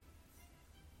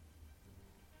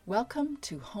Welcome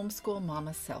to Homeschool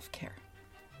Mama Self-Care.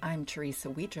 I'm Teresa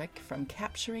Wiedrich from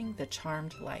Capturing the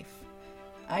Charmed Life.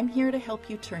 I'm here to help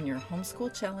you turn your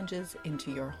homeschool challenges into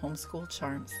your homeschool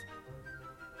charms.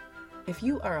 If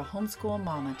you are a homeschool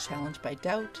mama challenged by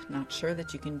doubt, not sure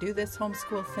that you can do this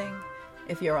homeschool thing,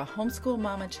 if you're a homeschool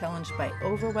mama challenged by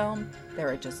overwhelm, there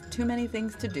are just too many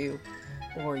things to do,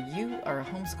 or you are a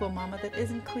homeschool mama that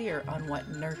isn't clear on what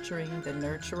nurturing the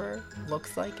nurturer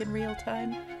looks like in real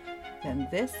time, then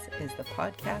this is the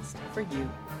podcast for you.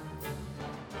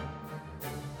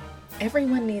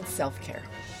 Everyone needs self-care,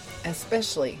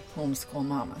 especially homeschool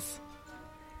mamas.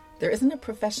 There isn't a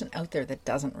profession out there that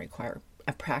doesn't require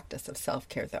a practice of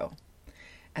self-care, though.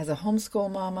 As a homeschool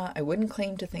mama, I wouldn't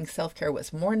claim to think self-care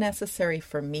was more necessary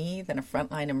for me than a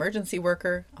frontline emergency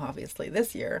worker, obviously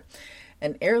this year,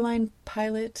 an airline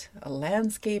pilot, a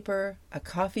landscaper, a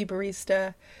coffee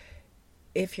barista.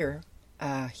 If you're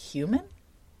a human,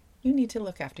 you need to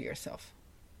look after yourself.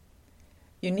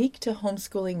 Unique to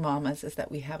homeschooling mamas is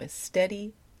that we have a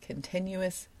steady,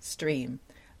 continuous stream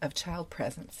of child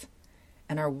presence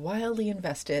and are wildly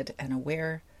invested and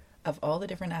aware of all the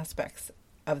different aspects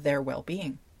of their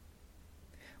well-being.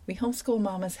 We homeschool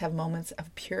mamas have moments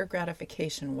of pure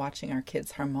gratification watching our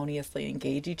kids harmoniously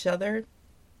engage each other,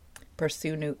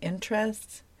 pursue new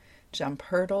interests, jump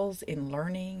hurdles in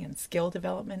learning and skill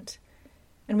development,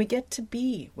 and we get to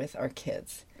be with our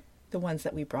kids, the ones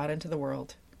that we brought into the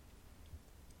world.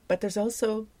 But there's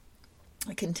also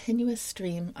a continuous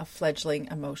stream of fledgling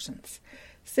emotions,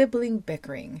 sibling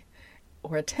bickering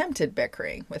or attempted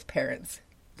bickering with parents,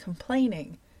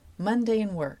 complaining,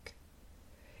 mundane work.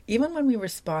 Even when we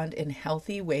respond in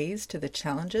healthy ways to the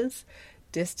challenges,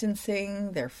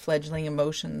 distancing their fledgling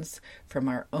emotions from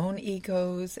our own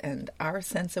egos and our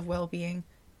sense of well-being,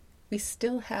 we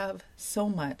still have so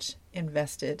much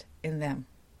invested in them.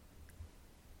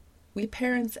 We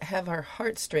parents have our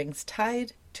heartstrings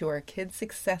tied to our kids'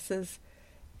 successes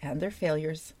and their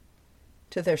failures,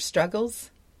 to their struggles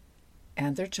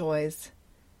and their joys,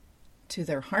 to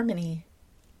their harmony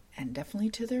and definitely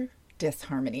to their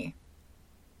disharmony.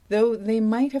 Though they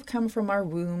might have come from our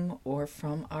womb or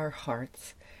from our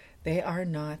hearts, they are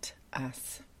not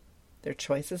us. Their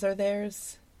choices are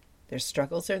theirs, their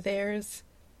struggles are theirs,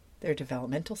 their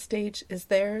developmental stage is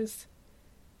theirs.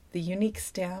 The unique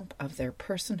stamp of their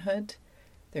personhood,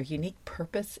 their unique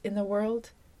purpose in the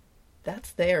world,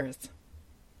 that's theirs.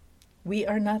 We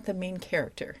are not the main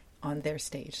character on their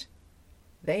stage.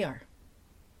 They are.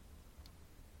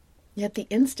 Yet the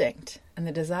instinct and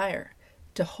the desire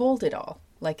to hold it all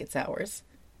like it's ours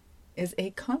is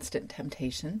a constant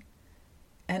temptation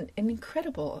and an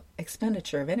incredible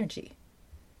expenditure of energy.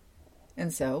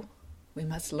 And so we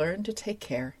must learn to take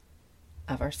care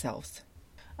of ourselves.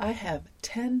 I have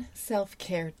 10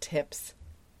 self-care tips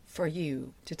for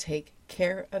you to take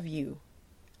care of you,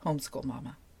 homeschool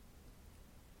mama.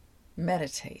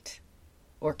 Meditate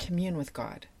or commune with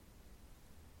God,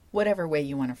 whatever way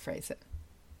you want to phrase it.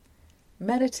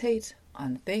 Meditate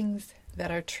on things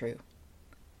that are true.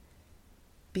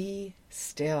 Be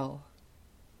still.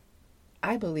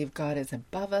 I believe God is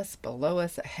above us, below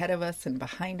us, ahead of us, and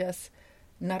behind us,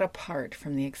 not apart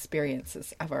from the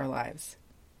experiences of our lives.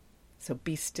 So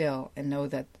be still and know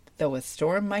that though a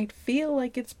storm might feel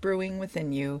like it's brewing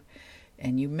within you,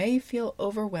 and you may feel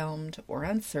overwhelmed or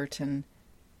uncertain,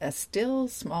 a still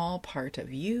small part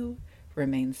of you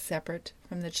remains separate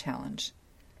from the challenge.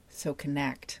 So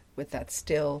connect with that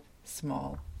still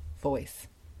small voice.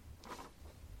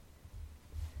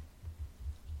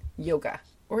 Yoga,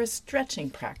 or a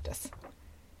stretching practice.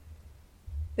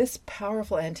 This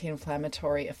powerful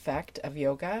anti-inflammatory effect of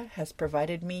yoga has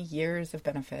provided me years of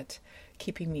benefit,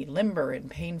 keeping me limber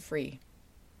and pain-free.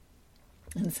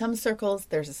 In some circles,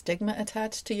 there's a stigma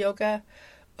attached to yoga.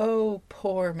 Oh,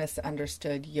 poor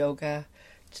misunderstood yoga.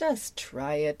 Just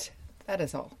try it. That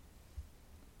is all.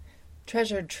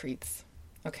 Treasured treats.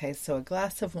 Okay, so a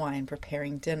glass of wine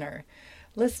preparing dinner,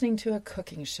 listening to a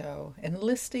cooking show, and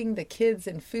listing the kids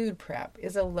in food prep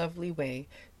is a lovely way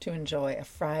to enjoy a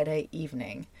Friday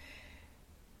evening.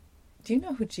 Do you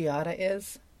know who Giada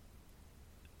is?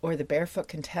 Or the Barefoot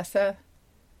Contessa?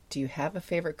 Do you have a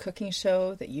favorite cooking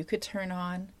show that you could turn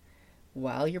on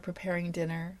while you're preparing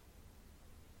dinner?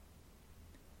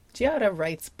 Giada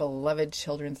writes beloved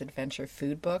children's adventure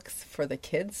food books for the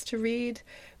kids to read,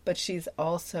 but she's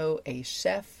also a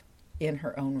chef in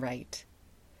her own right.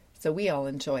 So we all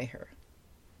enjoy her.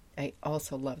 I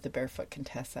also love the Barefoot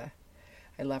Contessa.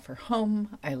 I love her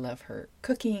home. I love her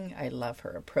cooking. I love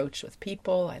her approach with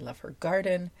people. I love her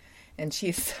garden. And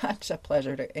she's such a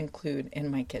pleasure to include in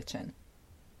my kitchen.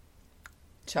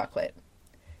 Chocolate.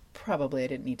 Probably I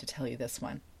didn't need to tell you this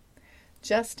one.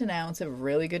 Just an ounce of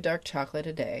really good dark chocolate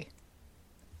a day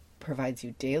provides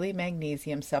you daily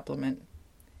magnesium supplement,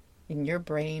 and your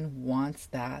brain wants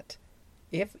that.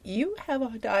 If you have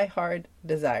a die-hard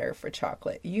desire for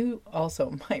chocolate, you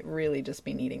also might really just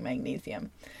be needing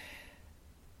magnesium.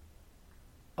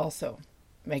 Also,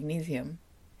 magnesium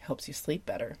helps you sleep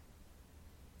better.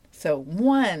 So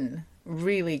 1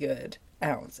 really good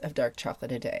ounce of dark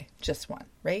chocolate a day, just 1,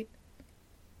 right?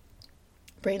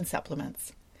 Brain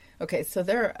supplements. Okay, so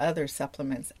there are other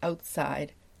supplements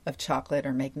outside of chocolate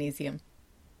or magnesium.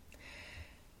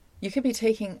 You could be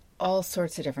taking all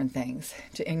sorts of different things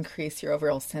to increase your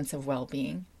overall sense of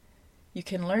well-being. You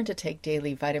can learn to take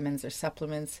daily vitamins or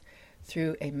supplements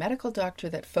through a medical doctor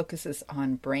that focuses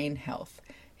on brain health.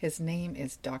 His name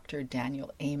is Dr.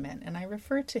 Daniel Amen, and I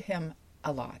refer to him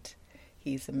a lot.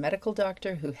 He's a medical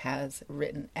doctor who has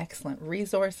written excellent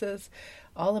resources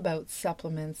all about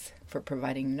supplements for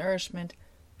providing nourishment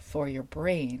for your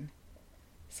brain.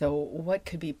 So what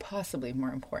could be possibly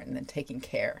more important than taking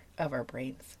care of our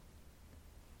brains?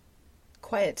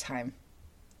 Quiet time.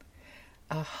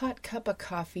 A hot cup of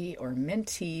coffee or mint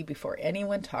tea before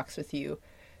anyone talks with you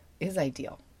is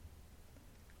ideal.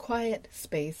 Quiet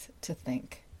space to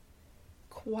think.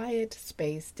 Quiet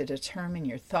space to determine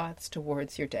your thoughts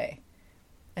towards your day.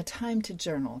 A time to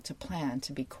journal, to plan,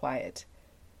 to be quiet.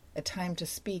 A time to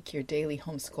speak your daily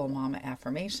homeschool mama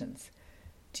affirmations.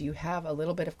 Do you have a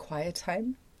little bit of quiet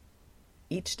time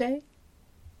each day?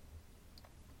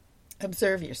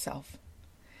 Observe yourself.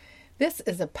 This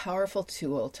is a powerful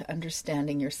tool to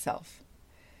understanding yourself.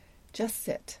 Just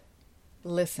sit,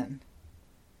 listen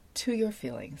to your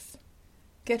feelings.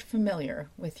 Get familiar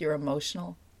with your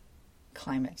emotional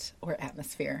climate or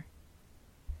atmosphere.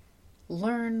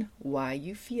 Learn why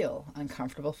you feel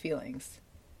uncomfortable feelings.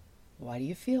 Why do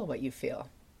you feel what you feel?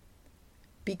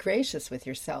 Be gracious with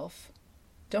yourself.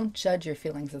 Don't judge your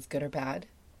feelings as good or bad,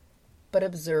 but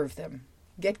observe them.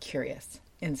 Get curious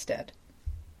instead.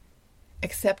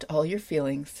 Accept all your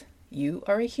feelings. You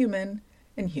are a human,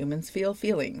 and humans feel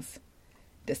feelings.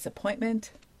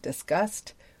 Disappointment,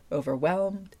 disgust,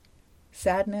 overwhelmed,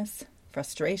 sadness,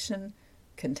 frustration,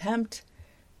 contempt,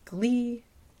 glee,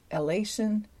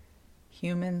 elation.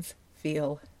 Humans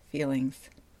feel feelings.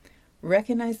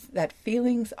 Recognize that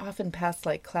feelings often pass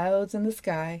like clouds in the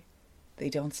sky. They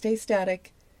don't stay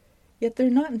static, yet they're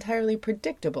not entirely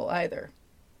predictable either.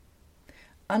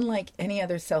 Unlike any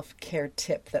other self-care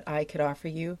tip that I could offer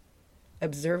you,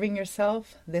 observing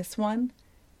yourself, this one,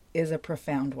 is a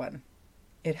profound one.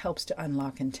 It helps to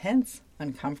unlock intense,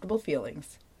 uncomfortable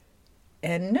feelings.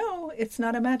 And no, it's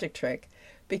not a magic trick,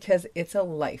 because it's a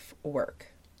life work.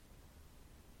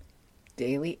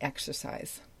 Daily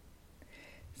exercise.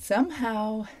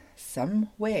 Somehow, some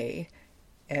way,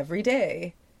 every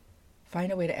day,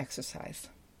 find a way to exercise.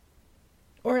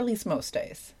 Or at least most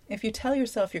days. If you tell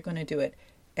yourself you're going to do it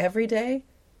every day,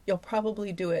 you'll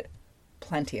probably do it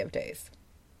plenty of days.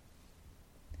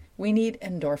 We need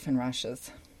endorphin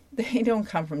rushes. They don't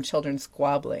come from children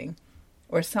squabbling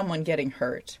or someone getting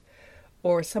hurt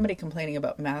or somebody complaining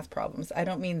about math problems. I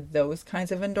don't mean those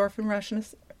kinds of endorphin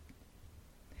rushes.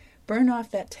 Burn off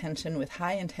that tension with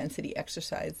high-intensity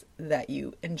exercise that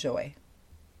you enjoy.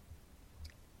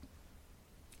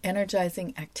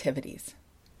 Energizing activities.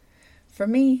 For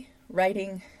me,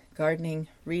 writing, gardening,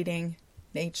 reading,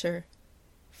 nature.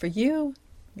 For you,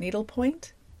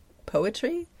 needlepoint,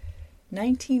 poetry,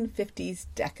 1950s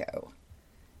deco.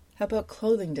 How about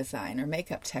clothing design or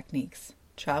makeup techniques?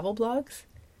 Travel blogs?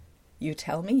 You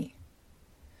tell me.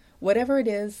 Whatever it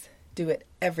is, do it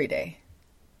every day.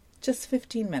 Just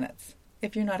 15 minutes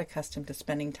if you're not accustomed to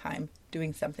spending time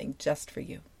doing something just for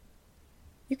you.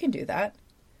 You can do that,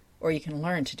 or you can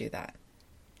learn to do that.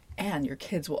 And your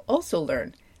kids will also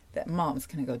learn that mom's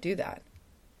going to go do that.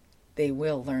 They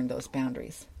will learn those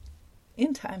boundaries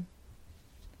in time.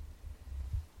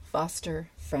 Foster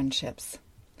friendships.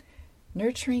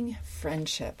 Nurturing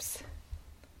friendships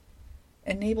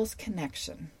enables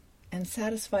connection and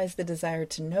satisfies the desire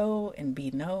to know and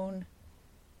be known.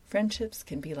 Friendships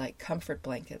can be like comfort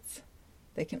blankets.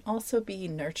 They can also be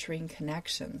nurturing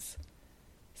connections.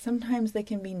 Sometimes they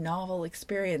can be novel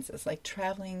experiences like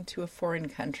traveling to a foreign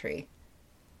country.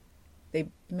 They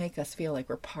make us feel like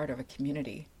we're part of a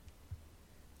community.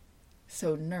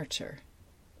 So nurture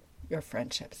your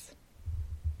friendships.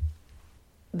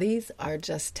 These are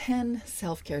just 10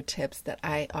 self-care tips that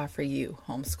I offer you,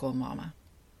 Homeschool Mama.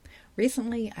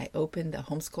 Recently, I opened the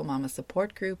Homeschool Mama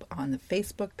support group on the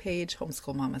Facebook page,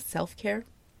 Homeschool Mama Self-Care.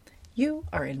 You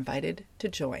are invited to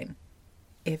join.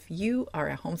 If you are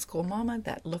a homeschool mama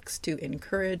that looks to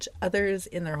encourage others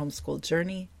in their homeschool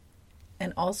journey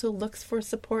and also looks for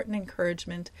support and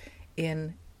encouragement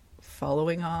in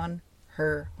following on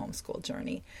her homeschool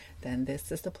journey, then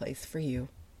this is the place for you.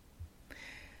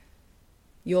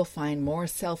 You'll find more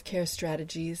self-care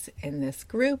strategies in this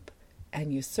group,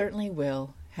 and you certainly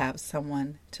will have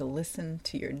someone to listen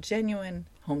to your genuine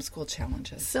homeschool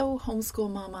challenges. So,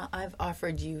 homeschool mama, I've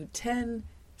offered you 10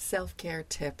 self-care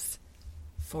tips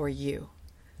for you.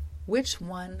 Which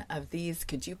one of these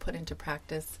could you put into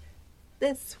practice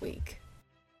this week?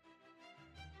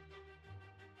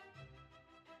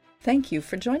 Thank you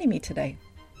for joining me today.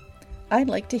 I'd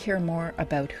like to hear more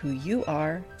about who you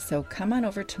are, so come on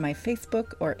over to my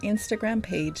Facebook or Instagram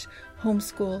page,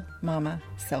 Homeschool Mama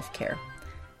Self-Care.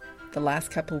 The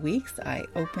last couple weeks, I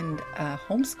opened a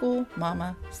Homeschool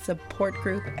Mama support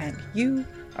group, and you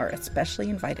are especially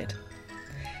invited.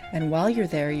 And while you're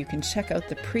there, you can check out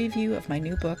the preview of my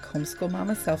new book, Homeschool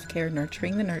Mama Self-Care,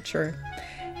 Nurturing the Nurturer.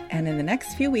 And in the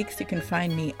next few weeks, you can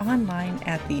find me online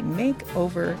at the Make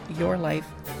Over Your Life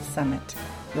Summit.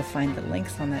 You'll find the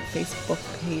links on that Facebook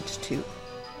page too.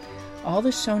 All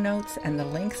the show notes and the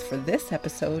links for this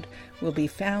episode will be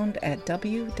found at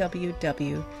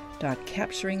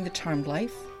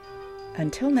www.capturingthecharmedlife.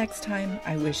 Until next time,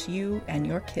 I wish you and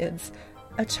your kids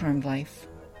a charmed life.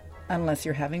 Unless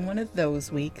you're having one of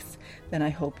those weeks, then I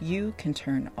hope you can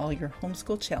turn all your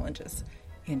homeschool challenges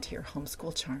into your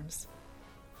homeschool charms.